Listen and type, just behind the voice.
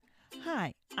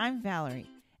Hi, I'm Valerie,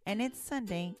 and it's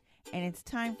Sunday, and it's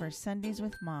time for Sundays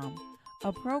with Mom,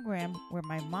 a program where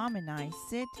my mom and I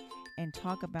sit and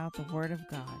talk about the Word of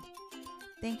God.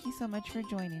 Thank you so much for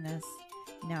joining us.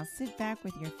 Now sit back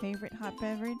with your favorite hot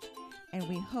beverage, and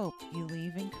we hope you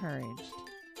leave encouraged.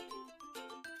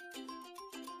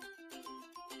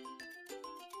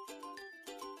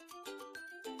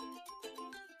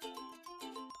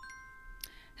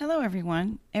 Hello,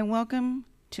 everyone, and welcome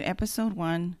to episode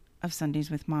 1 of Sundays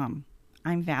with Mom.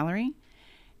 I'm Valerie,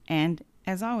 and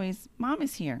as always, Mom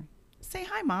is here. Say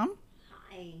hi, Mom.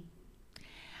 Hi.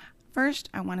 First,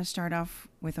 I want to start off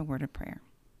with a word of prayer.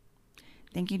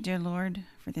 Thank you, dear Lord,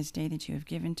 for this day that you have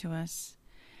given to us.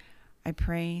 I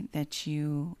pray that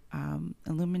you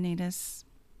illuminate us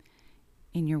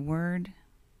in your word,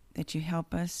 that you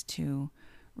help us to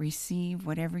receive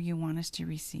whatever you want us to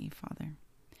receive, Father.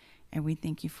 And we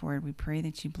thank you for it. We pray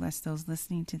that you bless those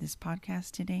listening to this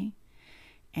podcast today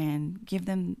and give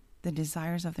them the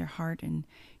desires of their heart and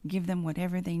give them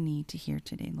whatever they need to hear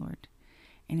today, Lord.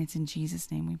 And it's in Jesus'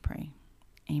 name we pray.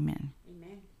 Amen.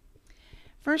 Amen.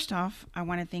 First off, I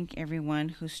want to thank everyone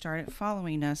who started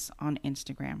following us on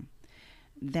Instagram.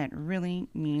 That really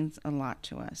means a lot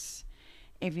to us.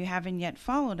 If you haven't yet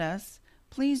followed us,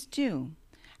 please do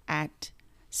at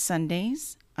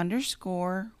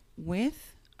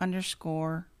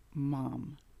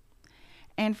Sundays_with_mom.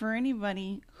 And for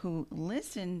anybody who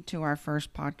listened to our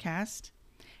first podcast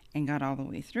and got all the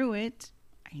way through it,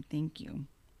 I thank you.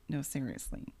 No,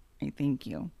 seriously, I thank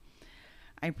you.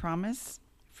 I promise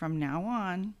from now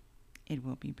on, it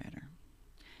will be better.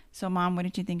 So, Mom, what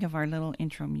did you think of our little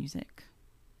intro music?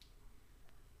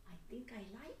 I think I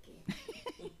like it.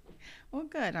 Well,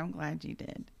 good. I'm glad you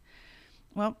did.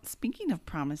 Well, speaking of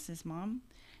promises, Mom,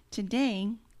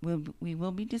 today we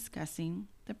will be discussing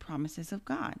the promises of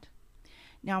God.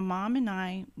 Now, Mom and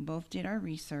I both did our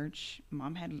research.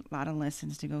 Mom had a lot of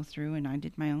lessons to go through, and I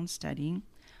did my own studying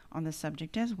on the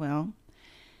subject as well.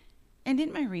 And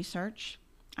in my research,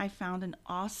 I found an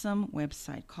awesome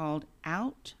website called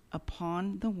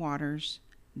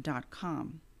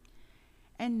OutUponTheWaters.com.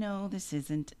 And no, this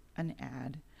isn't an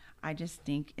ad. I just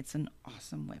think it's an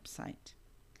awesome website.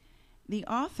 The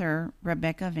author,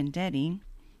 Rebecca Venditti,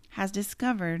 has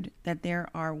discovered that there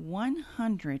are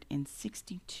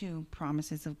 162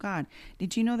 promises of God.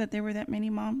 Did you know that there were that many,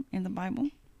 Mom, in the Bible?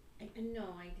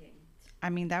 No, I didn't. I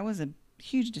mean, that was a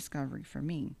huge discovery for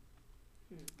me.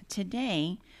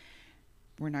 Today,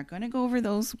 we're not going to go over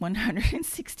those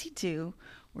 162.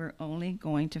 We're only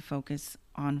going to focus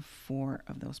on 4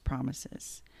 of those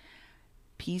promises.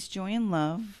 Peace, joy, and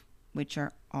love, which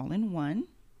are all in one.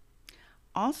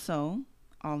 Also,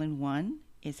 all in one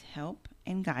is help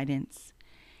and guidance.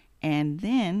 And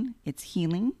then it's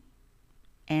healing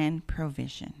and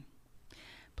provision.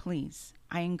 Please,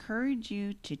 I encourage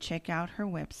you to check out her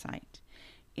website.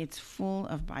 It's full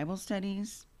of Bible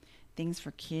studies, things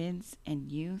for kids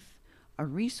and youth, a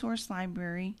resource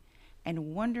library,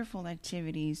 and wonderful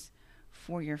activities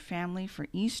for your family for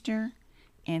Easter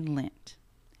and Lent.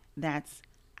 That's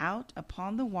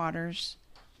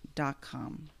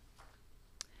OutUponTheWaters.com.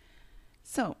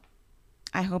 So,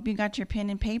 I hope you got your pen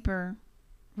and paper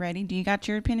ready. Do you got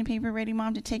your pen and paper ready,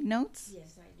 Mom, to take notes?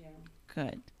 Yes, I do.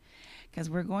 Good. Because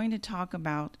we're going to talk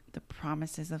about the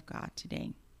promises of God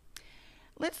today.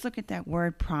 Let's look at that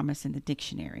word promise in the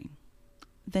dictionary.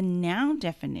 The noun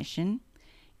definition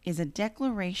is a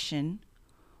declaration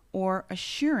or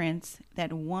assurance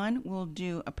that one will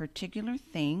do a particular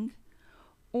thing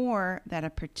or that a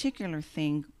particular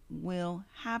thing will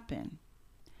happen.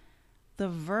 The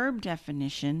verb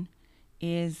definition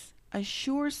is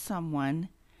assure someone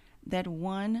that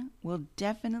one will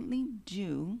definitely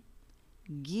do,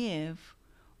 give,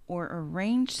 or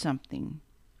arrange something,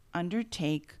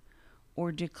 undertake,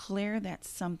 or declare that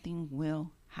something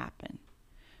will happen.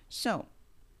 So,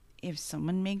 if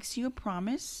someone makes you a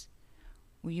promise,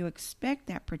 will you expect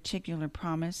that particular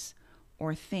promise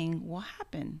or thing will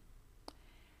happen?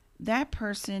 That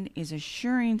person is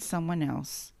assuring someone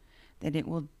else that it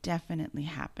will definitely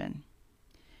happen.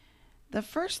 The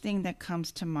first thing that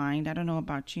comes to mind, I don't know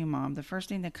about you, Mom, the first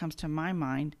thing that comes to my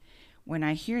mind when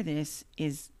I hear this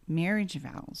is marriage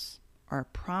vows or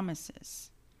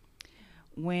promises.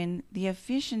 When the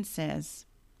officiant says,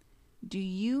 "Do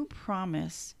you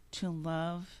promise to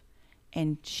love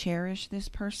and cherish this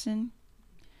person?"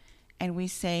 And we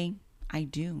say, "I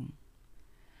do."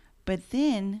 But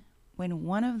then when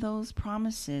one of those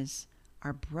promises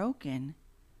are broken,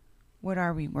 what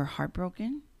are we? We're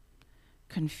heartbroken,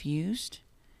 confused,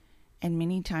 and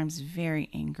many times very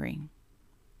angry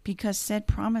because said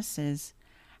promises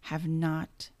have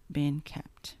not been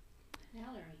kept.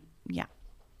 Yeah.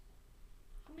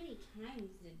 How many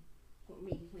times did,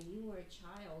 when you were a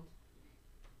child,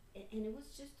 and it was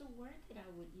just a word that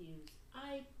I would use,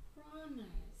 I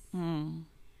promise Mm.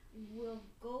 we'll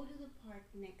go to the park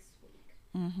next week.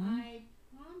 Mm-hmm. I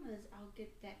promise I'll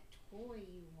get that toy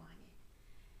you wanted.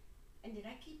 And did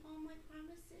I keep all my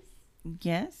promises?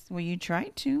 Yes. Well, you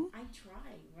tried to. I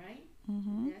tried, right?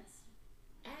 Mm-hmm. That's,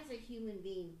 as a human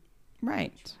being,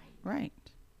 Right. I tried. Right.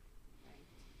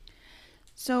 Right.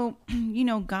 So,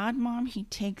 God, Mom, He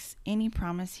takes any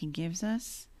promise He gives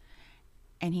us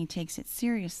and He takes it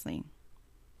seriously.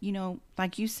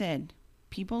 Like you said,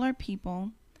 people are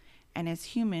people, and as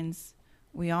humans,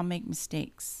 we all make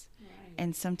mistakes. Right.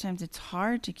 And sometimes it's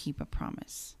hard to keep a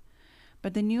promise.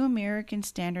 But the New American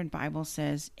Standard Bible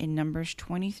says in Numbers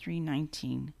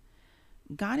 23:19,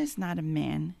 God is not a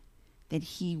man that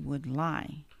He would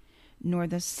lie, nor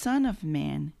the Son of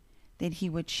Man that He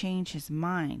would change His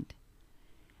mind.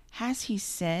 Has He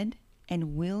said,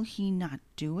 and will He not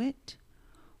do it?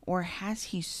 Or has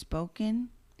He spoken,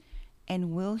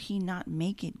 and will He not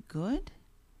make it good?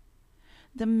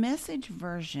 The Message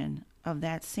version of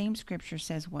that same scripture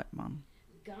says what, Mom?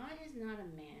 God is not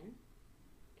a man,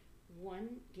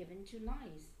 one given to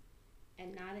lies,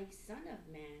 and not a son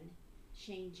of man,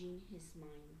 changing his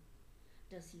mind.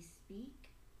 Does He speak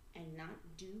and not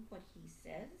do what He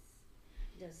says?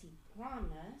 Does He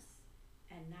promise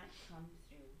and not come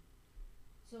through?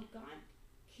 So God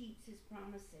keeps His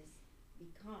promises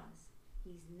because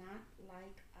He's not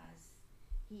like us.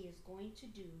 He is going to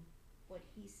do what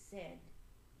He said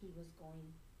He was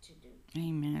going to do.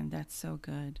 Amen. That's so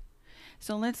good.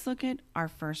 So let's look at our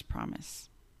first promise.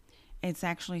 It's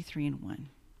actually 3 in 1.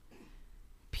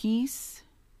 Peace,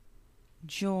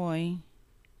 joy,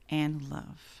 and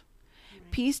love.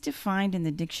 Right. Peace defined in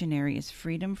the dictionary is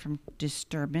freedom from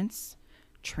disturbance,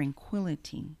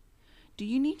 tranquility. Do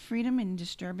you need freedom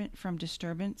from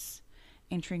disturbance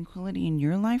and tranquility in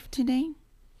your life today?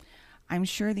 I'm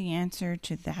sure the answer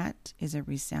to that is a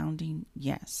resounding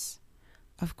yes.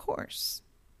 Of course,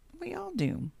 we all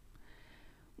do.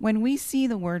 When we see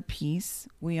the word peace,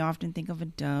 we often think of a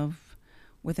dove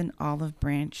with an olive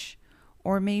branch,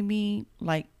 or maybe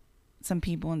like some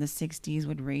people in the 60s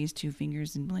would raise 2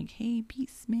 fingers and be like, hey,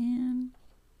 peace, man.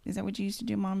 Is that what you used to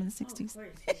do, Mom, in the 60s? Oh,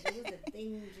 of course, 'cause it was a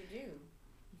thing to do.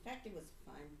 In fact, it was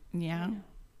fun. Yeah. You know.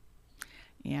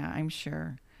 Yeah, I'm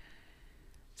sure.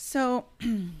 So,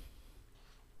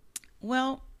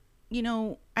 well,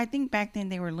 I think back then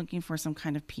they were looking for some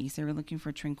kind of peace. They were looking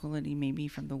for tranquility, maybe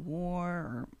from the war,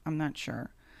 or I'm not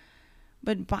sure.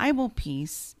 But Bible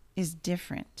peace is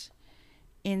different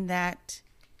in that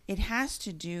it has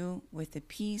to do with the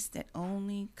peace that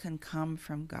only can come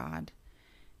from God,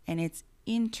 and it's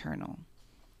internal.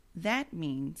 That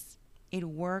means it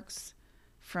works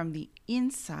from the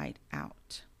inside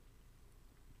out.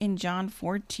 In John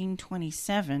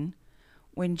 14:27,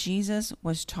 when Jesus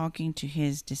was talking to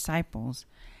His disciples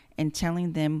and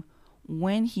telling them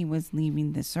when He was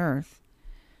leaving this earth,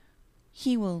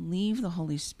 He will leave the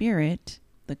Holy Spirit,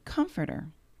 the Comforter,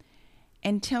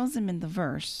 and tells them in the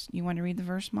verse. You want to read the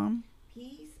verse, Mom?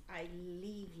 Peace I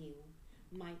leave you,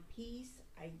 my peace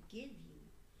I give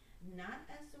you. Not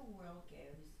as the world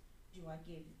gives, do I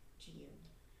give to you.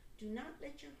 Do not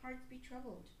let your hearts be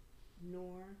troubled,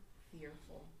 nor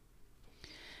fearful.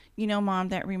 Mom,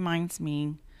 that reminds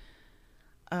me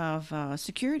of a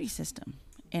security system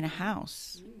in a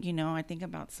house. I think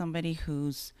about somebody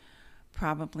who's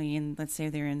probably let's say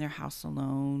they're in their house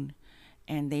alone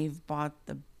and they've bought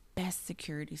the best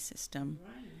security system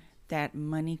Right. that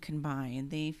money can buy, and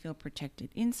they feel protected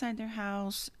inside their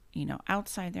house,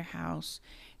 outside their house.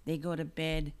 They go to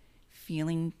bed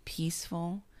feeling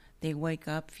peaceful. They wake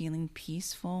up feeling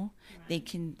peaceful.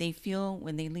 Right. They feel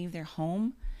when they leave their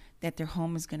home that their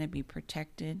home is going to be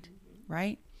protected,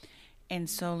 right? And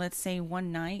so let's say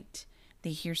one night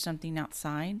they hear something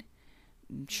outside.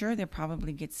 Sure, they'll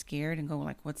probably get scared and go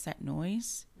like, what's that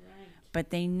noise? Right.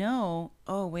 But they know,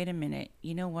 oh, wait a minute.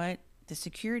 You know what? The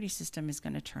security system is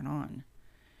going to turn on.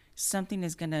 Something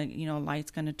is going to, light's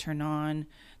going to turn on.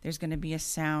 There's going to be a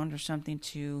sound or something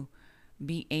to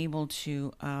be able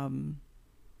to,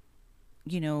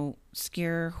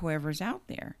 scare whoever's out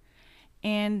there.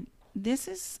 And this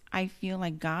is, I feel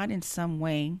like God in some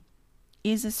way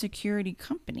is a security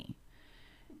company.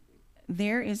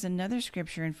 There is another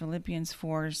scripture in Philippians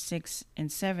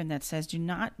 4:6-7 that says, do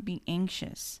not be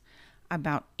anxious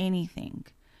about anything,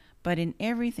 but in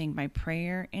everything by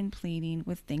prayer and pleading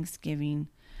with thanksgiving,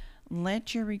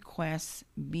 let your requests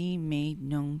be made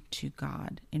known to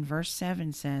God. In verse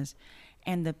 7 says,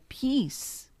 and the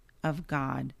peace of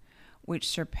God, which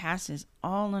surpasses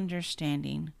all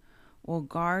understanding, will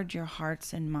guard your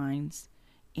hearts and minds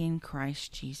in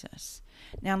Christ Jesus.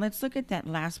 Now let's look at that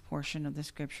last portion of the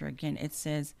scripture again. It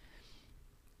says,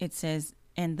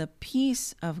 and the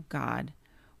peace of God,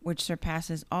 which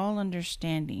surpasses all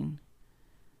understanding,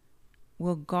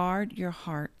 will guard your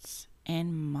hearts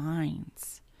and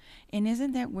minds. And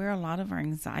isn't that where a lot of our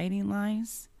anxiety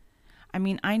lies? I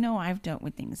mean, I know I've dealt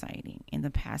with anxiety in the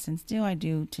past, and still I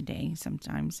do today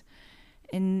sometimes.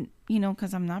 And,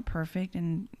 because I'm not perfect,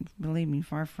 and believe me,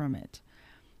 far from it.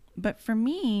 But for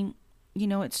me,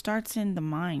 it starts in the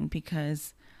mind,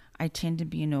 because I tend to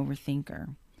be an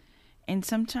overthinker. And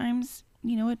sometimes,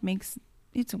 it makes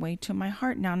its way to my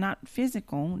heart. Now, not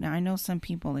physical. Now, I know some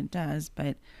people it does,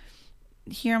 but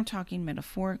here I'm talking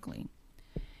metaphorically.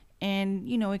 And,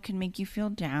 it can make you feel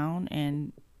down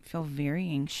and feel very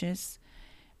anxious.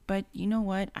 But you know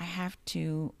what? I have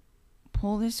to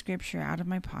pull this scripture out of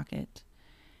my pocket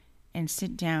and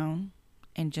sit down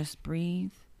and just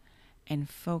breathe and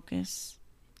focus.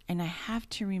 And I have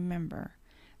to remember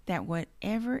that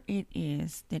whatever it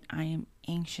is that I am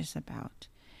anxious about,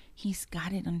 He's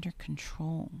got it under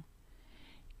control.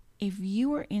 If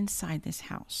you are inside this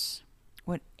house,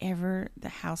 whatever the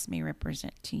house may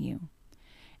represent to you,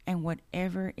 and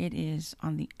whatever it is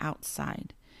on the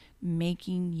outside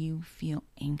making you feel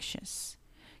anxious,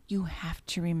 you have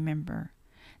to remember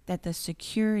that the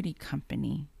security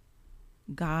company,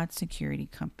 God's security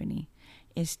company,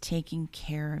 is taking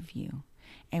care of you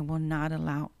and will not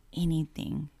allow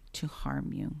anything to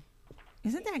harm you.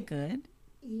 Isn't that good?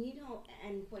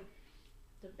 And what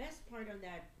the best part of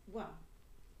that,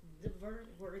 the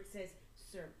word it says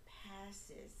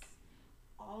surpasses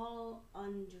all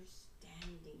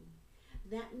understanding.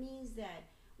 That means that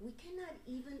we cannot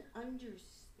even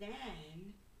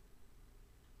understand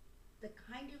the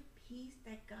kind of peace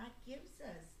that God gives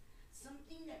us.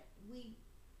 Something that we,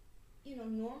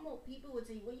 normal people would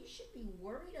say, well, you should be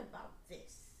worried about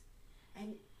this.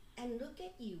 And look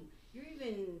at you. You're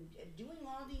even doing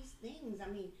all these things. I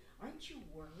mean, aren't you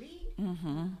worried?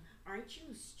 Mm-hmm. Aren't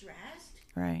you stressed?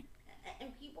 Right.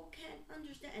 And people can't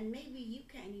understand. And maybe you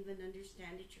can't even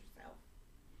understand it yourself.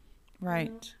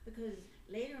 Right. Because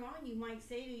later on you might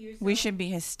say to yourself, we should be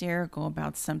hysterical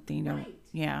about something. Right.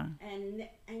 Yeah.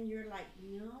 And you're like,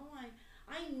 no,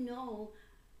 I know.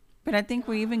 But I think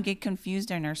we even get confused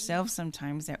in ourselves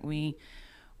sometimes, that we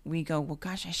go, well,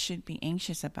 gosh, I should be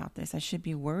anxious about this. I should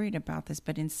be worried about this.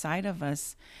 But inside of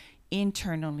us,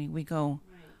 internally, we go,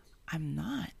 right. I'm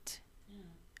not. Yeah.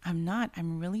 I'm not.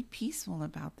 I'm really peaceful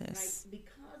about this. Right.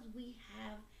 Because we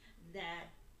have that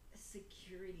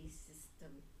security system.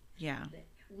 Yeah.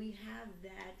 We have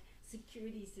that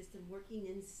security system working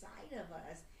inside of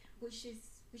us, which is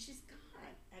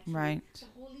God, actually. Right. The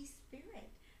Holy Spirit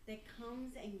that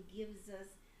comes and gives us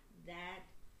that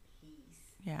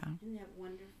peace. Yeah. Isn't that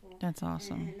wonderful? That's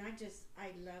awesome. And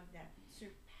I love that.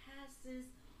 Surpasses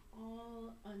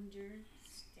all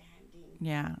understanding.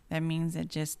 Yeah. That means it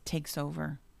just takes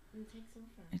over.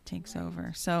 It takes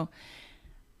over. So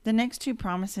the next two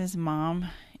promises Mom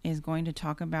is going to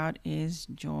talk about is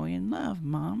joy and love.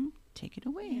 Mom, take it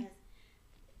away. Yes.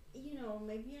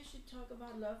 Maybe I should talk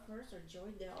about love first, or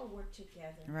joy. They all work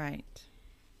together. Right.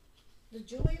 The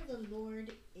joy of the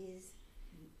Lord is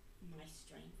my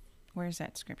strength. Where's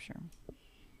that scripture?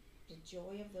 The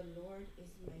joy of the Lord is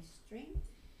my strength.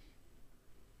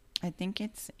 I think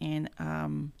it's in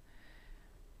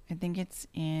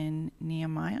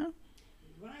Nehemiah.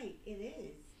 Right, it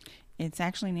is. It's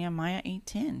actually Nehemiah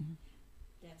 8:10.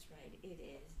 That's right, it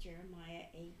is. Jeremiah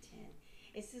 8:10.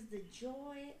 It says, the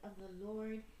joy of the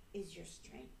Lord is your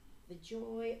strength. The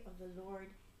joy of the Lord,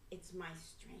 it's my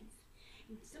strength.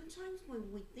 And sometimes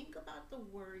when we think about the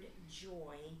word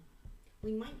joy,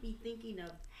 we might be thinking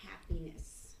of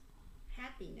happiness,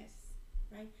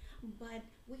 right? But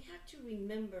we have to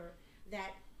remember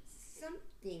that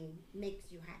something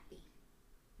makes you happy,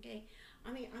 okay?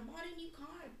 I mean, I bought a new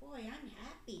car. Boy, I'm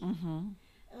happy. Mm-hmm.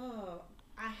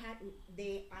 I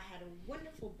had a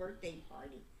wonderful birthday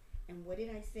party, and what did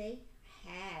I say?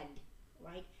 Had,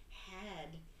 right?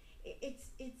 Had.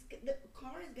 It's the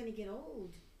car is gonna get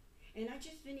old, and I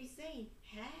just finished saying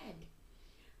had.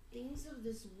 Things of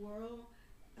this world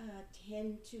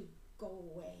tend to go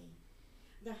away.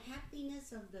 The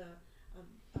happiness of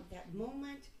that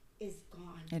moment is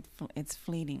gone. It's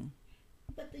fleeting.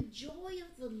 But the joy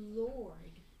of the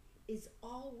Lord is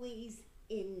always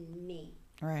in me.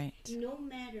 Right. No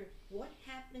matter what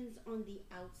happens on the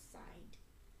outside,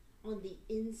 on the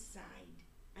inside,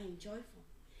 I am joyful.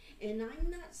 And I'm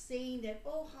not saying that,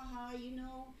 oh, haha,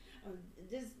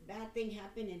 this bad thing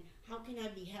happened, and how can I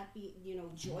be happy,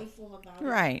 joyful about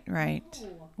Right, it? right.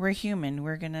 No. We're human.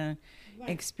 We're going to Right.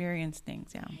 experience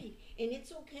things, yeah. Right. And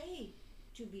it's okay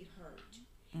to be hurt.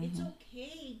 It's Mm-hmm.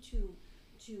 okay to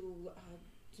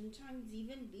sometimes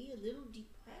even be a little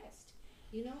depressed.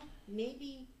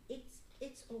 Maybe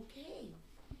it's okay.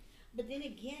 But then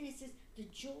again, it says, the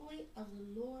joy of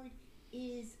the Lord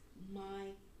is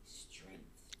my strength.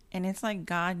 And it's like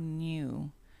God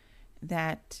knew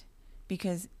that,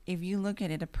 because if you look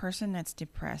at it, a person that's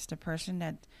depressed, a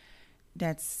person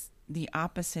that's the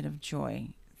opposite of joy,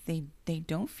 they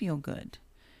don't feel good.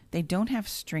 They don't have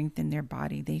strength in their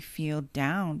body. They feel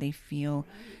down. They feel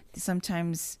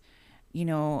sometimes,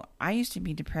 I used to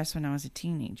be depressed when I was a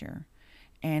teenager,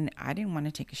 and I didn't want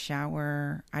to take a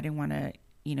shower. I didn't want to,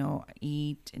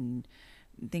 eat and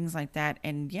things like that.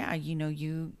 And yeah,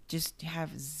 you just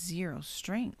have zero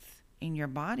strength in your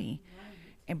body.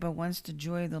 Right. But once the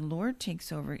joy of the Lord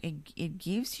takes over, it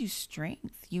gives you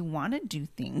strength. You want to do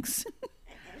things.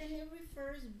 And then it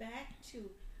refers back to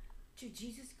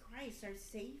Jesus Christ, our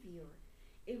Savior.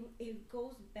 It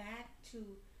goes back to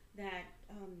that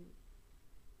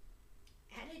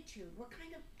attitude. What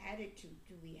kind of attitude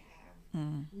do we have?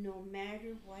 No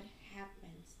matter what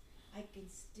happens, I can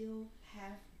still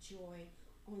have joy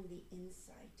on the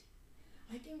inside.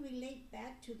 I can relate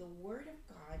back to the Word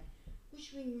of God,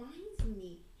 which reminds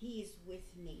me He is with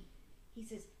me. He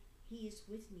says, He is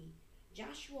with me.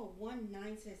 Joshua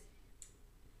 1:9 says,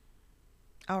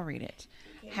 I'll read it.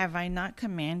 okay, Have I not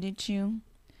commanded you?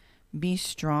 Be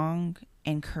strong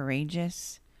and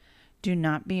courageous. Do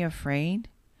not be afraid.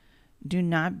 Do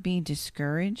not be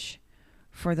discouraged.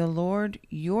 For the Lord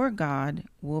your God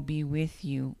will be with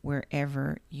you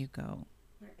wherever you go.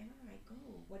 wherever I go,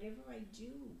 whatever I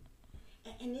do.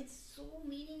 And it's so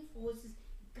meaningful. It says,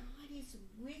 God is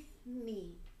with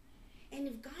me. And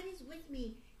if God is with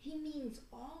me, He means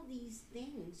all these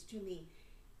things to me.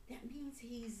 That means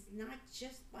He's not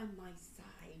just by my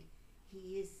side.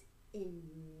 He is in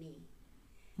me.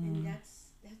 And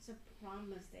that's a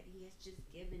promise that He has just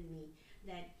given me,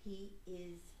 that He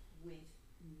is with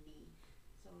me.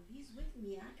 So if He's with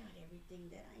me, I got everything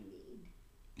that I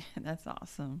need. That's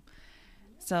awesome.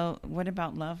 So what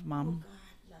about love, Oh Mom?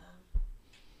 God, love.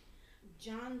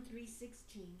 John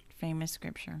 3:16. Famous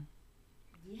scripture.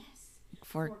 Yes.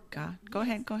 For God. Go yes.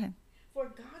 ahead. Go ahead. For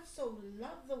God so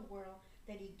loved the world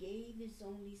that He gave His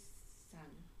only Son.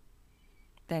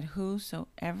 That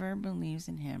whosoever believes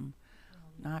in him Oh,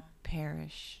 not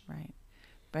perish, right,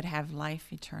 but have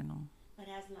life eternal. but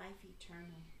has life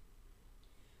eternal.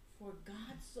 For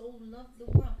God so loved the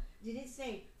world. Did it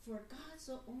say, for God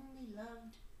so only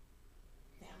loved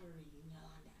Valerie,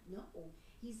 Yolanda? No.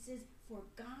 He says, for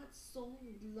God so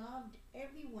loved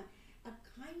everyone. A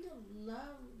kind of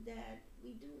love that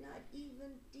we do not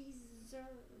even deserve.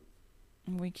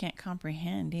 We can't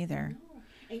comprehend either. No.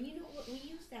 And you know what? We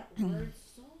use that word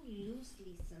so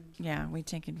loosely sometimes. Yeah, we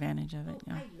take advantage of it.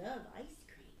 Oh, Yeah. I love ice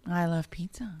cream. I love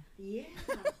pizza. Yeah.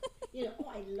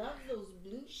 I love those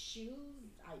blue shoes.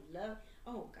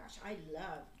 Oh gosh, I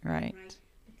love. Right.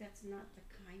 But that's not the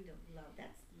kind of love.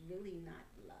 That's really not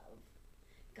love.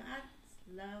 God's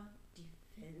love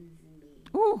defends me.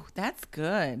 Ooh, that's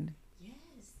good.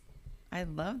 Yes. I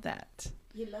love that.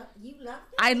 You love that?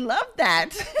 I love that.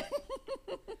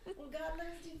 Well, God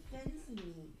loves defends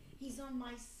me. He's on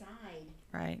my side.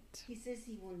 Right. He says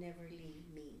He will never leave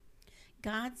me.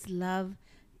 God's love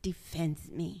defends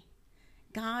me.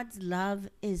 God's love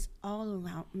is all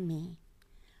around me.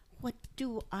 What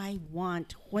do I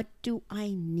want? What do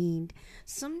I need?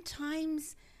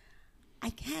 Sometimes I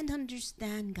can't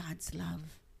understand God's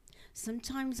love.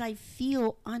 Sometimes I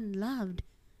feel unloved.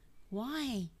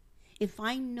 Why? If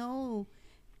I know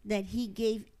that He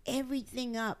gave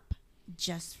everything up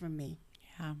just for me.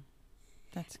 Yeah,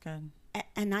 that's good.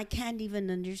 And I can't even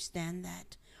understand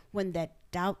that. When that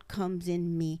doubt comes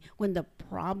in me, when the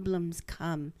problems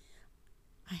come,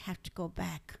 I have to go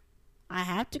back. I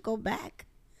have to go back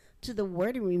to the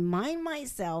Word and remind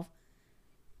myself.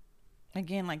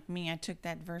 Again, like me, I took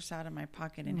that verse out of my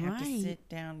pocket and have to sit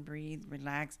down, breathe,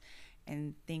 relax,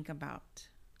 and think about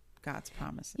God's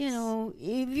promises.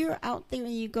 If you're out there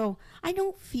and you go, I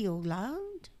don't feel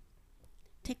loved,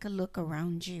 take a look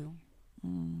around you.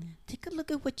 Take a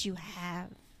look at what you have.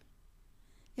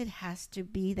 It has to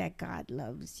be that God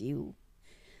loves you.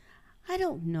 I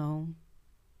don't know.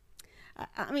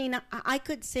 I mean, I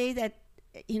could say that,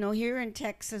 here in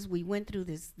Texas, we went through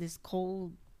this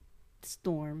cold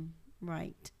storm,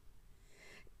 right?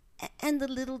 And the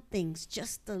little things,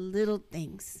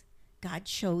 God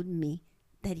showed me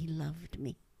that He loved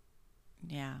me.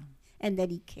 Yeah. and that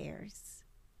he cares.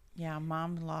 Yeah.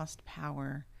 Mom lost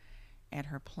power at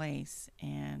her place.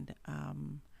 And,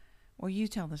 well, you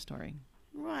tell the story.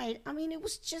 Right. I mean, it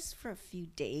was just for a few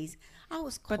days. I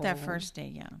was cold. But that first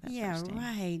day, yeah. That Yeah, first day.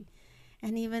 right.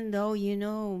 And even though,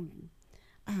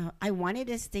 I wanted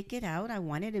to stick it out, I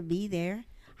wanted to be there,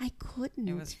 I couldn't.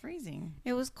 It was freezing.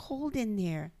 It was cold in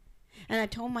there. And I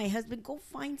told my husband, go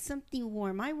find something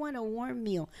warm. I want a warm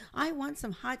meal. I want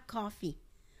some hot coffee.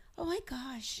 Oh my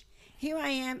gosh. Here I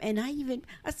am. And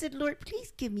I said, Lord,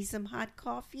 please give me some hot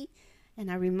coffee. And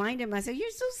I reminded him, I said, you're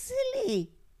so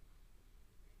silly.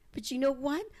 But you know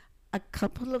what? A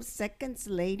couple of seconds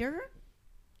later,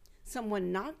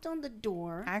 someone knocked on the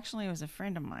door. Actually, it was a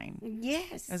friend of mine.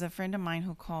 Yes. It was a friend of mine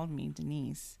who called me,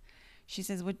 Denise. She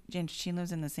says, and she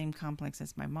lives in the same complex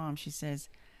as my mom. She says,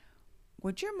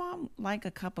 would your mom like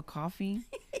a cup of coffee?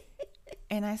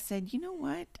 And I said, you know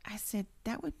what? I said,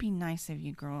 that would be nice of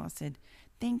you, girl. I said,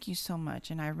 thank you so much.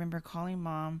 And I remember calling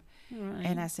Mom, Right.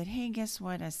 and I said, hey, guess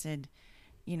what? I said,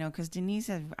 because Denise,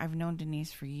 I've known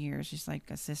Denise for years. She's like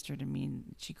a sister to me.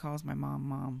 She calls my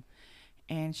mom.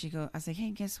 And I said,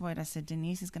 hey, guess what? I said,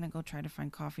 Denise is going to go try to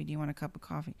find coffee. Do you want a cup of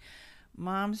coffee?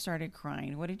 Mom started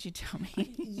crying. What did you tell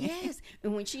me? Yes.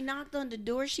 And when she knocked on the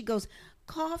door, she goes,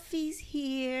 coffee's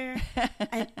here.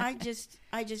 And I just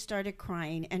started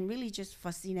crying and really just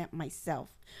fussing at myself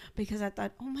because I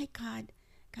thought, oh my God,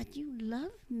 you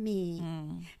love me.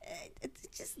 It's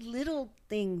just little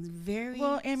things, very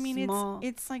Well, I mean, small.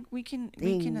 it's like we can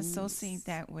things. associate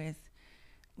that with,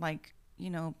 like,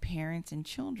 parents and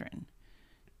children.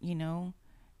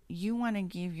 You want to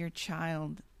give your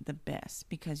child the best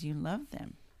because you love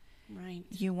them. Right.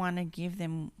 You want to give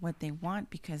them what they want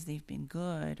because they've been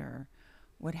good or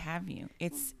what have you.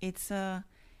 It's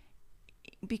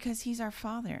because he's our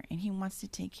father and he wants to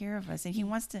take care of us and he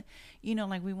wants to,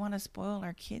 like we want to spoil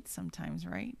our kids sometimes,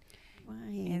 right?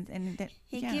 Right. And that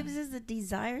He gives us the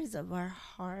desires of our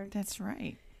heart. That's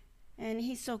right. And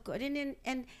he's so good.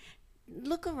 And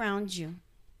look around you.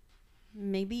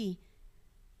 Maybe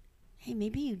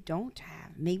you don't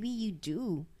have. Maybe you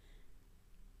do.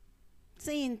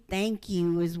 Saying thank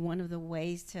you is one of the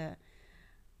ways to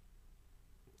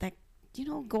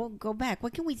go back.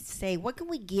 What can we say? What can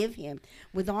we give him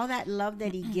with all that love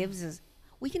that he gives us?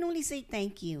 We can only say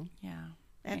thank you. Yeah.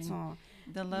 That's And all.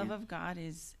 The love Yeah. of God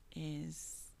is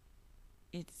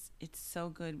it's so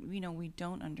good. We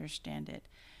don't understand it.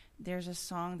 There's a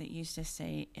song that used to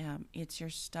say, it's your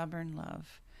stubborn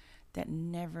love that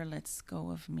never lets go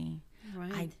of me.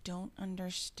 Right. I don't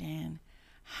understand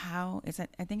how I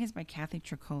think it's by Kathy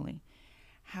Tricoli,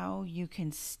 how you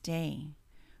can stay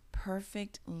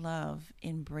perfect love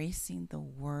embracing the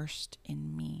worst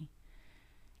in me.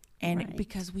 And Right.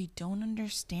 because we don't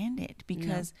understand it,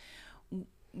 because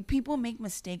people make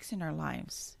mistakes in our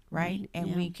lives, right? And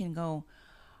yeah. we can go,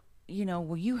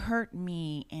 well, you hurt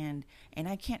me and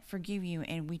I can't forgive you,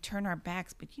 and we turn our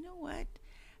backs. But you know what?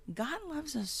 God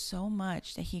loves us so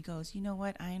much that he goes, you know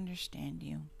what? I understand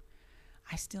you.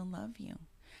 I still love you.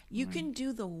 You can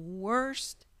do the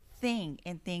worst thing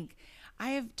and think.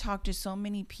 I have talked to so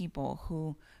many people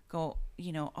who go,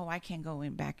 oh, I can't go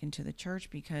back into the church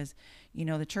because,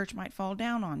 the church might fall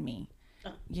down on me,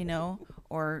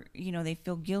 or, they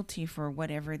feel guilty for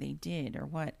whatever they did or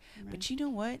what. Right. But you know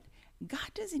what?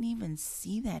 God doesn't even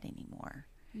see that anymore.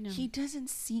 No. He doesn't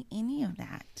see any of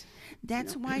that.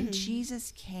 That's why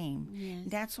Jesus came. Yes.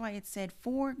 That's why it said,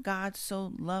 for God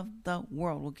so loved the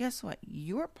world. Well, guess what?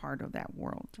 You're part of that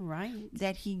world. Right.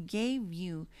 That he gave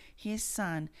you his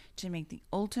son to make the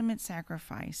ultimate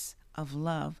sacrifice of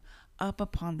love up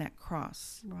upon that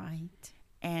cross. Right.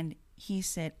 And he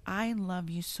said, I love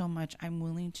you so much, I'm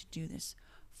willing to do this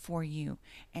for you.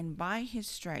 And by his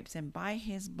stripes and by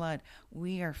his blood,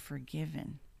 we are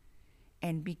forgiven.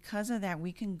 And because of that,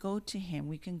 we can go to him.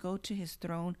 We can go to his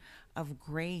throne of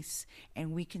grace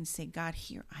and we can say, God,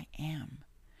 here I am.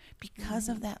 Because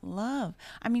of that love.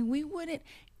 I mean, we wouldn't,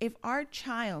 if our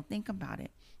child, think about it,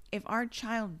 if our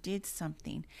child did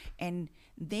something and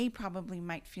they probably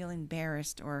might feel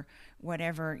embarrassed or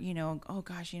whatever, oh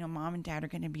gosh, mom and dad are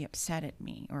going to be upset at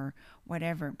me or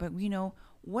whatever. But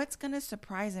what's going to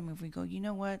surprise them if we go, you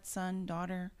know what, son,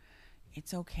 daughter,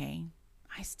 it's okay.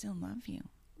 I still love you.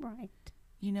 Right.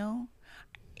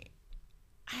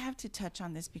 I have to touch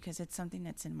on this because it's something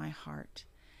that's in my heart.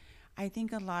 I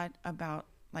think a lot about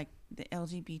like the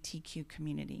LGBTQ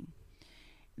community.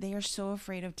 They are so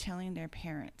afraid of telling their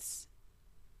parents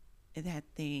that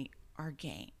they are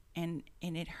gay. And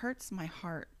it hurts my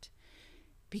heart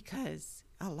because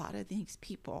a lot of these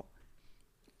people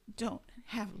don't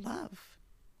have love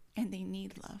and they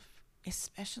need love,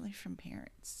 especially from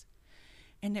parents.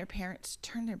 and their parents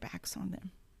turn their backs on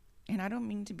them. And I don't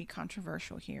mean to be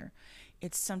controversial here.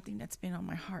 It's something that's been on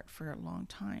my heart for a long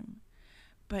time.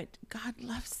 But God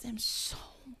loves them so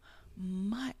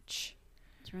much.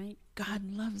 That's right.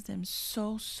 God loves them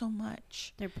so, so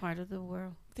much. They're part of the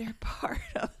world. They're part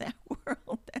of that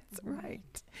world. That's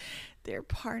right. They're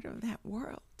part of that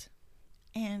world.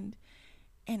 And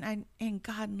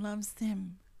God loves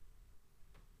them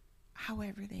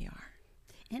however they are.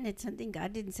 And it's something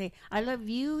God didn't say, I love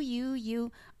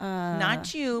you.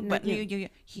 Not you, but you. you.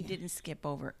 He didn't skip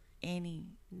over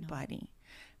anybody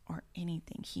or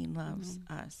anything. He loves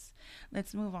us.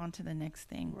 Let's move on to the next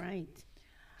thing. Right.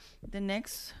 The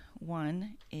next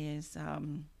one is,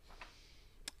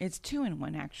 it's 2 in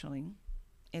 1 actually.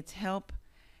 It's help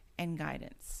and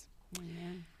guidance.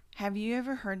 Amen. Have you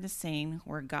ever heard the saying,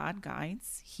 where God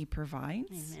guides, he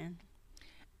provides? Amen.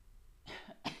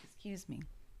 Excuse me.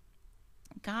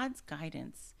 God's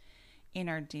guidance in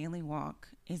our daily walk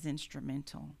is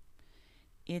instrumental.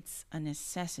 It's a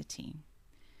necessity.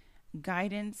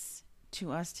 Guidance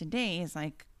to us today is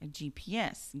like a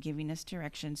GPS giving us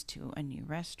directions to a new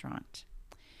restaurant.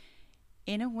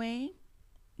 In a way,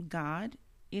 God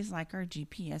is like our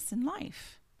GPS in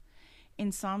life.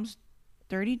 In Psalms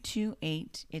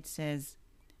 32:8, it says,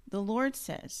 "The Lord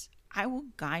says, I will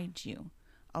guide you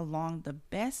along the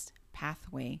best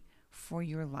pathway for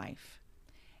your life.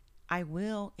 I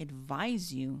will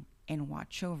advise you and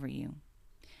watch over you."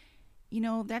 You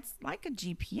know, that's like a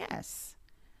GPS.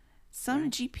 Some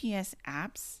GPS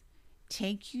apps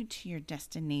take you to your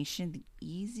destination the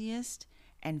easiest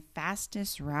and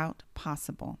fastest route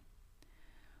possible.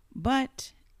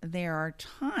 But there are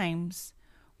times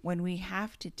when we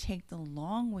have to take the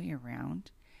long way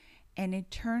around, and it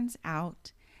turns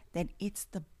out that it's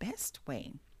the best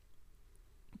way.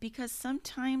 Because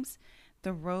sometimes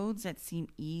the roads that seem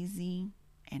easy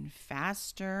and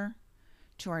faster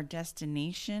to our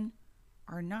destination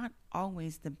are not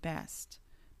always the best,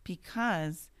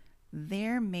 because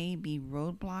there may be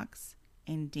roadblocks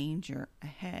and danger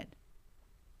ahead.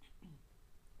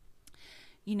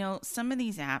 You know, some of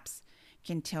these apps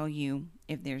can tell you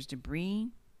if there's debris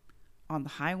on the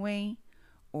highway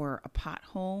or a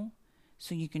pothole,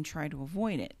 so you can try to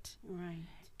avoid it. Right.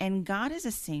 And God is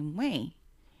the same way.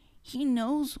 He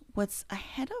knows what's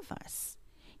ahead of us.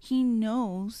 He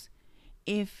knows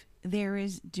if there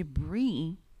is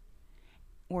debris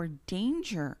or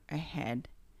danger ahead,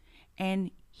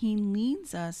 and he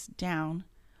leads us down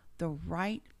the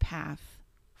right path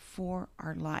for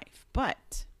our life.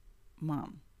 But,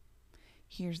 Mom,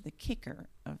 here's the kicker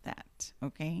of that,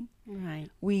 okay? Right.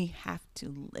 We have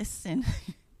to listen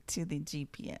to the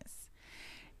GPS,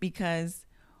 because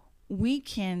we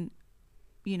can,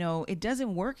 you know, it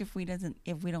doesn't work if we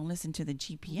don't listen to the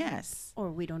GPS.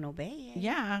 Or we don't obey it.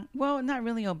 Yeah. Well, not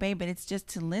really obey, but it's just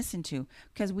to listen to,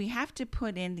 because we have to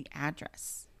put in the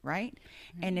address, right?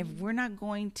 And if we're not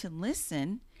going to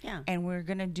listen, and we're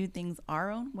going to do things our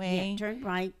own way. Yeah, turn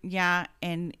right. Yeah.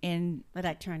 And But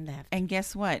I turn left. and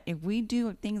guess what? If we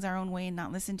do things our own way and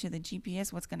not listen to the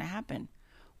GPS, what's going to happen?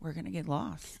 We're going to get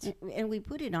lost. And we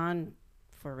put it on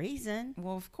for a reason.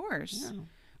 Well, of course. No,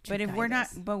 But to if we're guide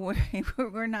not, us. if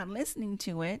we're not listening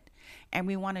to it, and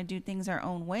we want to do things our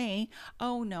own way,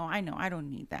 oh no, I know, I don't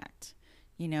need that,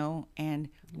 you know, and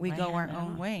we Why go our have it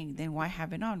own on? way. Then why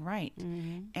have it on, right?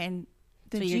 And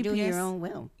the So GPS, you're doing your own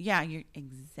will. yeah, you're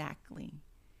exactly.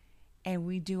 And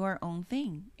we do our own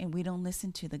thing, and we don't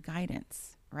listen to the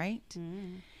guidance, right?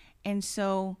 And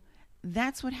so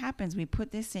that's what happens. We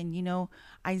put this in, you know,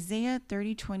 Isaiah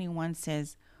 30:21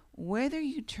 says, "Whether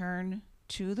you turn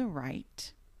to the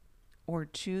right or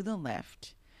to the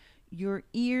left, your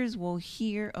ears will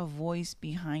hear a voice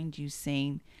behind you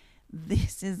saying,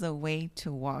 'This is a way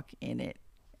to walk in it.'"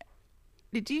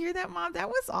 Did you hear that, Mom? That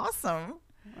was awesome.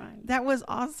 Right. That was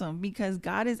awesome, because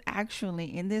God is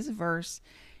actually in this verse,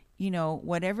 you know,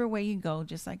 whatever way you go,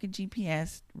 just like a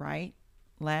GPS, right,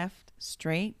 left,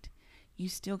 straight, you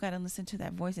still got to listen to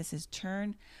that voice that says,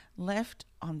 turn left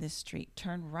on this street,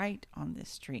 turn right on this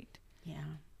street. Yeah.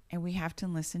 And we have to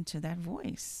listen to that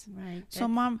voice. Right. So,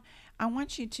 Mom, I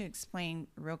want you to explain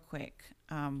real quick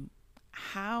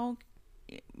how,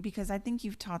 because I think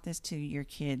you've taught this to your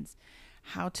kids,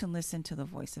 how to listen to the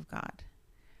voice of God.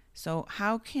 So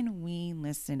how can we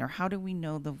listen, or how do we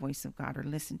know the voice of God or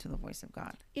listen to the voice of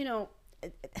God? You know,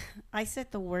 I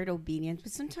said the word obedience,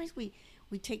 but sometimes we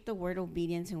take the word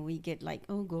obedience and we get like,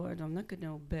 oh God, I'm not going to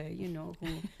obey, you know,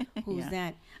 who's Yeah.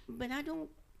 that? But I don't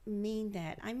mean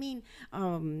that. I mean,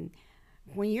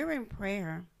 when you're in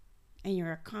prayer and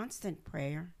you're a constant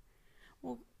prayer,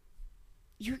 well,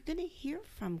 you're going to hear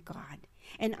from God.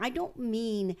 And I don't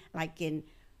mean like in,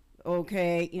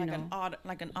 okay, you know.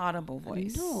 Like an audible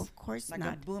voice. No, of course like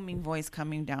not. a booming voice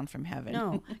coming down from heaven.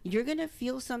 No, you're going to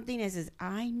feel something that says,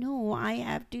 I know I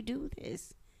have to do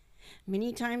this.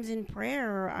 Many times in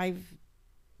prayer, I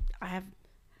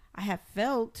have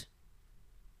felt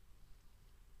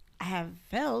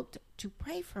to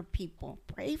pray for people,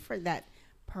 pray for that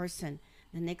person.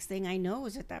 The next thing I know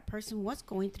is that person was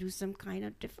going through some kind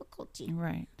of difficulty.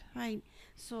 Right. Right.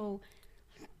 So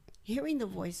hearing the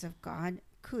voice of God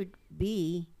could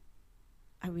be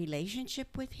a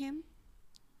relationship with him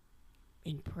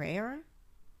in prayer,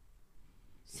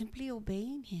 simply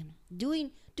obeying him,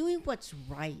 doing what's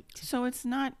right. So it's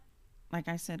not, like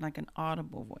I said, like an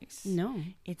audible voice. No.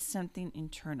 It's something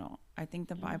internal. I think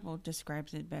the Bible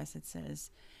describes it best. It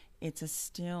says it's a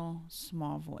still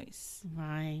small voice.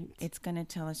 Right. It's going to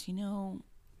tell us, don't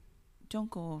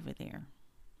go over there.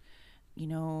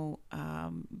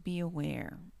 Be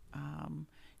aware.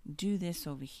 Do this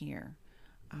over here.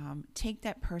 Take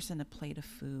that person a plate of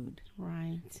food.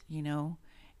 Right.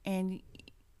 And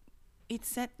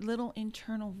it's that little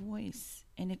internal voice.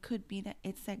 And it could be that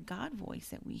it's that God voice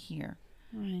that we hear.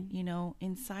 Right.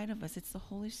 Inside of us. It's the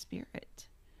Holy Spirit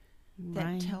that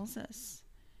Right. tells us.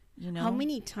 How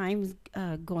many times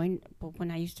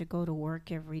when I used to go to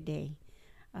work every day,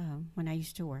 when I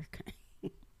used to work,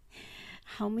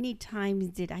 how many times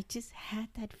did I just had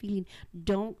that feeling,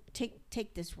 don't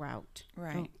take this route.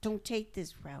 Right. Don't take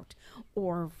this route.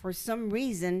 Or for some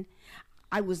reason,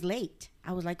 I was late.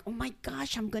 I was like, oh my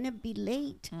gosh, I'm going to be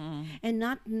late. And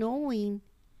not knowing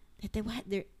that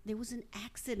there was an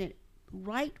accident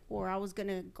right where I was going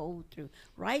to go through,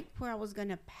 right where I was going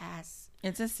to pass.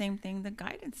 It's the same thing, the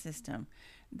guidance system.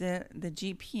 The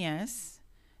GPS,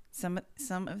 some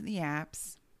of the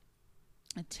apps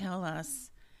tell us,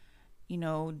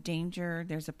 danger,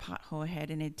 there's a pothole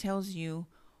ahead, and it tells you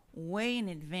way in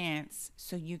advance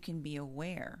so you can be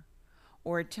aware.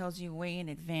 Or it tells you way in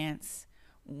advance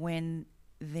when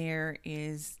there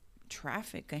is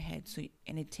traffic ahead,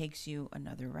 and it takes you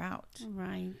another route.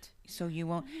 Right. So you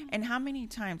won't. And how many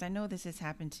times, I know this has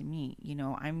happened to me,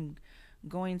 I'm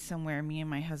going somewhere, me and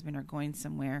my husband are going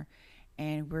somewhere,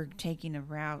 and we're taking a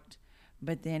route,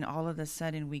 but then all of a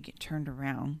sudden we get turned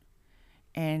around,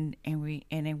 and then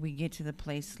we get to the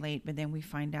place late, but then we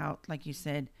find out, like you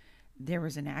said, there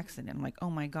was an accident. I'm like, oh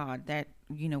my God, that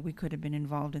we could have been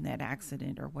involved in that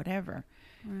accident or whatever.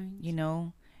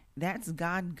 Right. That's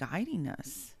God guiding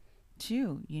us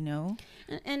too.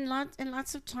 And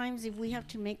lots of times, if we have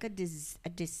to make a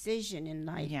decision in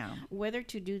life, whether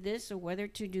to do this or whether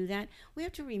to do that, we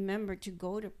have to remember to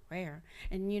go to prayer.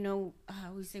 And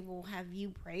we say, well, have you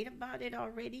prayed about it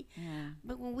already? Yeah.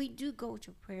 But when we do go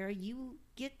to prayer, you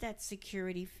get that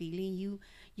security feeling.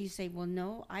 You say, well,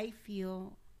 no, I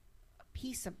feel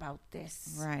peace about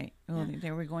this. Right. Oh,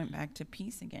 there we're going back to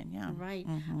peace again. Yeah. Right.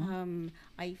 Mm-hmm.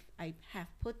 I have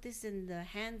put this in the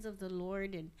hands of the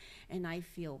Lord, and I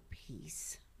feel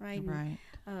peace. Right. Right.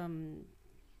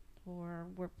 Or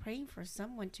we're praying for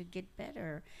someone to get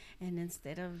better, and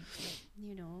instead of,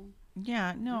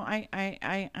 Yeah. No,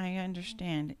 I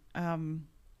understand.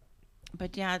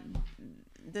 But yeah,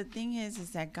 the thing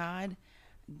is that God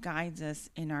guides us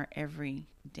in our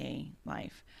everyday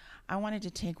life. I wanted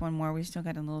to take one more. We still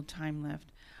got a little time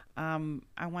left.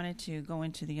 I wanted to go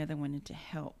into the other one, into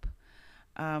help.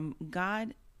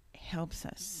 God helps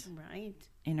us right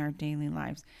in our daily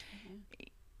lives.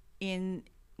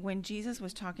 When Jesus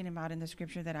was talking about in the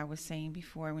scripture that I was saying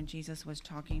before, when Jesus was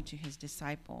talking to his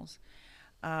disciples,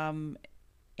 and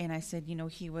I said,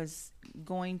 he was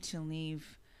going to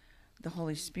leave the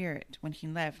Holy Spirit. When he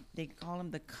left, they call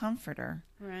him the Comforter,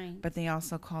 right, but they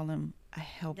also call him a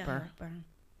helper.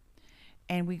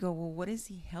 And we go, well, what is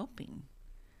he helping?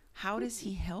 How does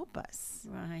he help us?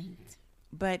 Right.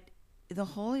 But the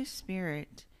Holy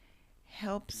Spirit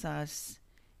helps us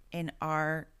in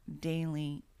our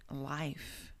daily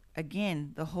life.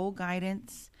 Again, the whole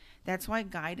guidance. That's why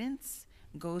guidance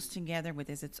goes together with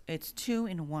this. It's two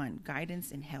in one,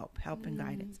 guidance and help and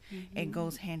guidance. It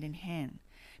goes hand in hand,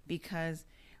 because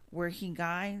where he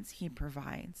guides, he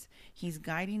provides. He's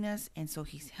guiding us, and so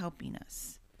he's helping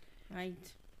us.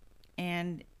 Right.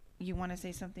 And you want to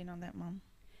say something on that, Mom?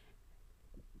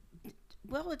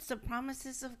 Well, it's the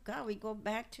promises of God. We go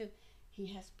back to he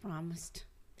has promised.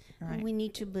 Right. And we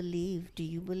need to believe. Do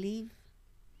you believe?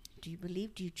 Do you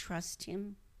believe? Do you trust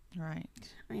him? Right.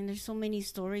 I mean, there's so many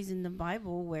stories in the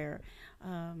Bible where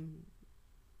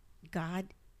God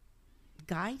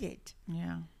guided.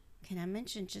 Yeah. Can I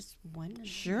mention just one?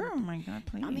 Sure. My God,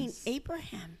 please. I mean,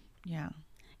 Abraham. Yeah.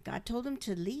 God told him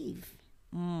to leave.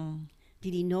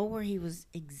 Did he know where he was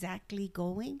exactly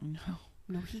going? No,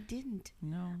 No, he didn't.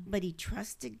 no. But he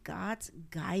trusted God's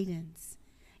guidance.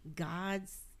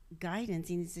 God's guidance.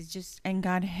 And it's just And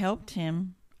God helped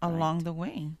him along the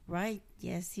way. right.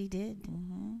 Yes, he did.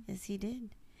 Mm-hmm. Yes, he did.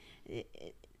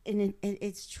 And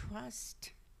it's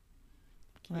trust.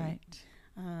 Okay.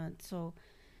 Right. So,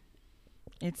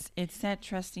 It's that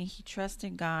trusting. He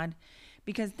trusted God,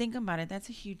 because think about it. That's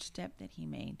a huge step that he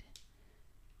made.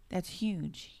 That's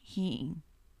huge. He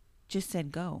just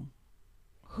said go.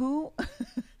 Who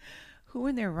who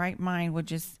in their right mind would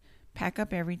just pack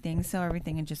up everything, sell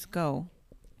everything, and just go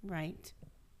right.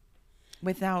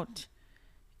 without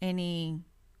knowing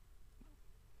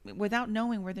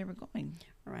where they were going?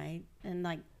 Right. And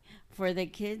like for the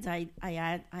kids, I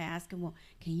ask them, well,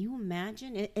 can you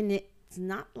imagine? And it's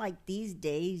not like these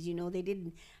days, they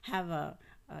didn't have a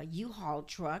U-Haul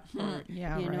truck, or,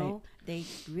 Yeah, they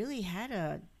really had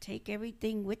to take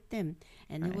everything with them,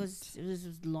 and Right. it was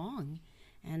long,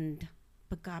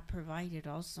 but God provided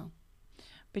also.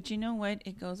 But you know what?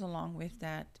 It goes along with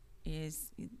that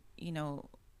is,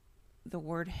 the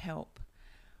word help.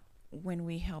 When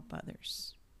we help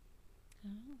others,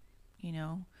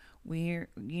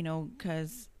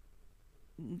 because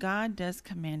God does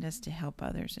command us to help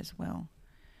others as well.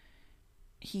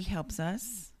 He helps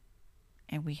us,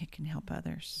 and we can help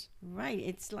others. Right.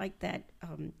 It's like that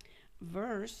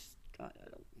verse.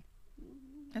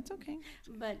 That's okay.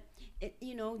 But,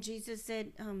 Jesus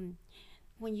said,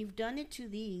 when you've done it to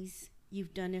these,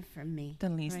 you've done it for me. The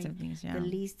least right? of these, yeah. The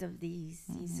least of these.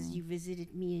 He says, you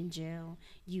visited me in jail.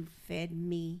 You fed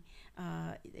me.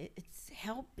 It's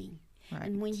helping. Right.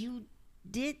 And when you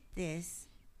did this,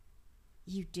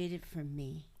 you did it for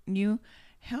me. You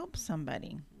help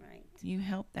somebody. Right. You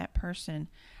help that person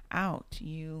out.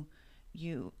 You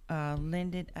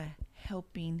lended a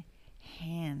helping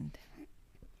hand.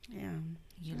 Yeah.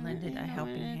 You lended a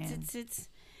helping hand.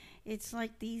 It's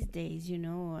like these days,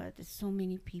 there's so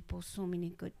many people, so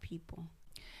many good people.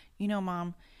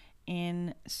 Mom,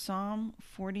 in Psalm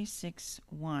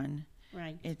 46:1,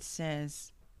 Right. it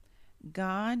says,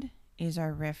 God is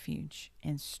our refuge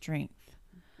and strength,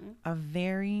 a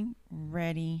very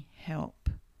ready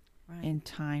help Right. in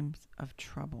times of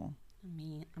trouble.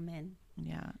 Amen.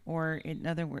 Yeah. Or in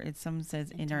other words, some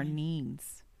says in our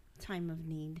needs. Time of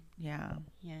need. Yeah.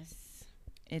 Yes.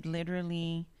 It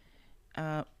literally,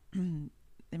 let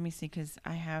me see, because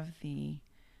I have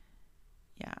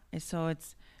so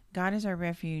it's God is our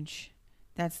refuge.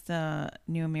 That's the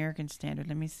New American Standard.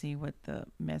 Let me see what the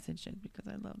message is, because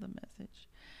I love the message.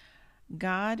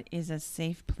 God is a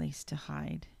safe place to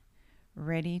hide,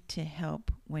 ready to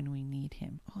help when we need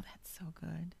him. Oh, that's so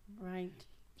good. Right.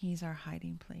 He's our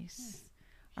hiding place, Yes.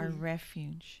 our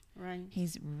refuge. Right.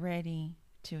 He's ready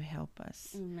to help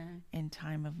us Amen. in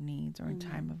time of needs or in Amen.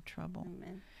 time of trouble.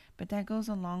 Amen. But that goes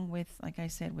along with, like I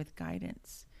said, with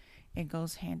guidance. It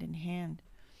goes hand in hand.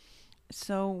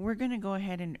 So we're going to go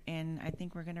ahead and I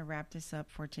think we're going to wrap this up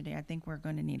for today. I think we're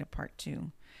going to need a part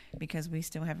 2 because we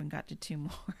still haven't got to 2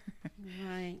 more.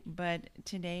 Right. But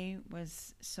today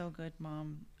was so good,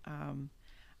 Mom.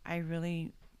 I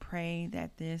really pray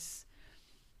that this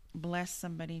bless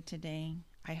somebody today.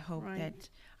 I hope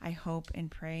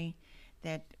and pray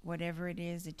that whatever it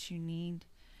is that you need,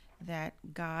 that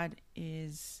God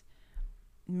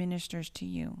ministers to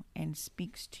you and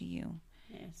speaks to you.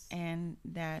 Yes. And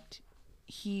that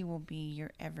he will be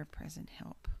your ever-present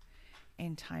help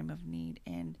in time of need.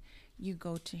 And you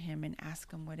go to him and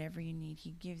ask him whatever you need.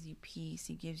 He gives you peace.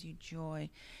 He gives you joy.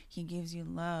 He gives you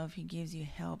love. He gives you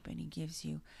help. And he gives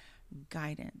you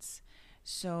guidance.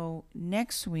 So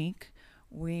next week,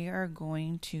 we are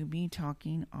going to be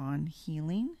talking on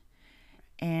healing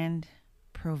and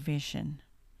provision.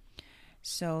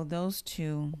 So those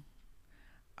two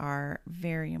are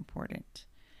very important.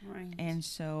 Right. And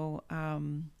so, I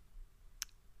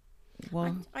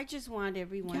just want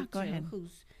everyone ahead.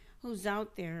 who's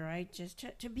out there, right, just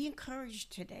to be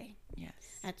encouraged today. Yes.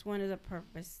 That's one of the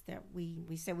purpose that we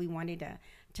said we wanted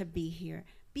to be here.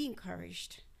 Be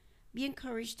encouraged. Be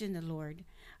encouraged in the Lord.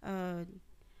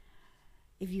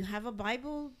 If you have a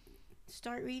Bible,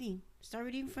 start reading. Start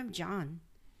reading from John.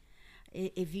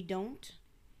 If you don't,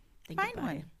 Find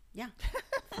one. It. Yeah,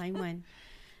 find one.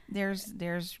 There's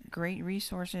great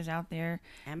resources out there.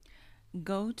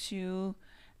 Go to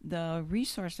the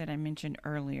resource that I mentioned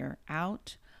earlier,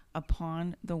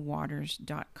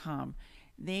 outUponTheWaters.com.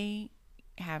 They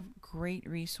have great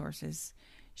resources.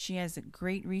 She has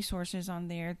great resources on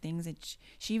there, things that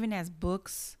she even has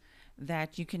books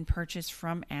that you can purchase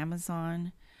from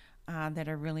Amazon that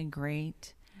are really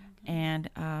great. Okay. And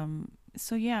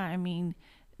so, yeah, I mean,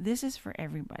 this is for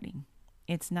everybody.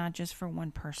 It's not just for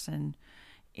one person.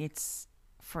 It's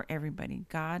for everybody.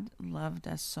 God loved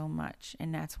us so much,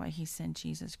 and that's why he sent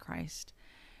Jesus Christ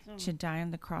to die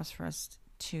on the cross for us,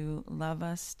 to love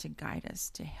us, to guide us,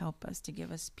 to help us, to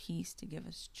give us peace, to give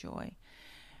us joy,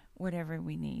 whatever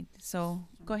we need. So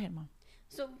go ahead, Mom.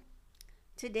 So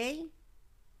today,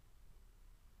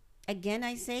 again,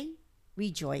 I say,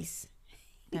 rejoice.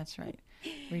 That's right.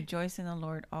 Rejoice in the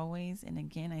Lord always. And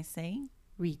again, I say,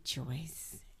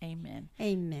 Rejoice. amen.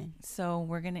 Amen. So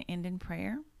we're going to end in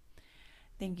prayer.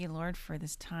 Thank you, Lord, for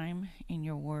this time in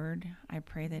your word. I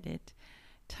pray that it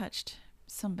touched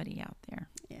somebody out there.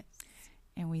 Yes.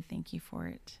 And we thank you for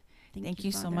it. Thank Thank you,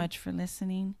 you so Father. much for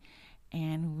listening.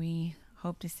 And we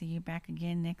hope to see you back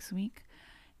again next week.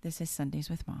 This is Sundays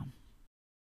with Mom.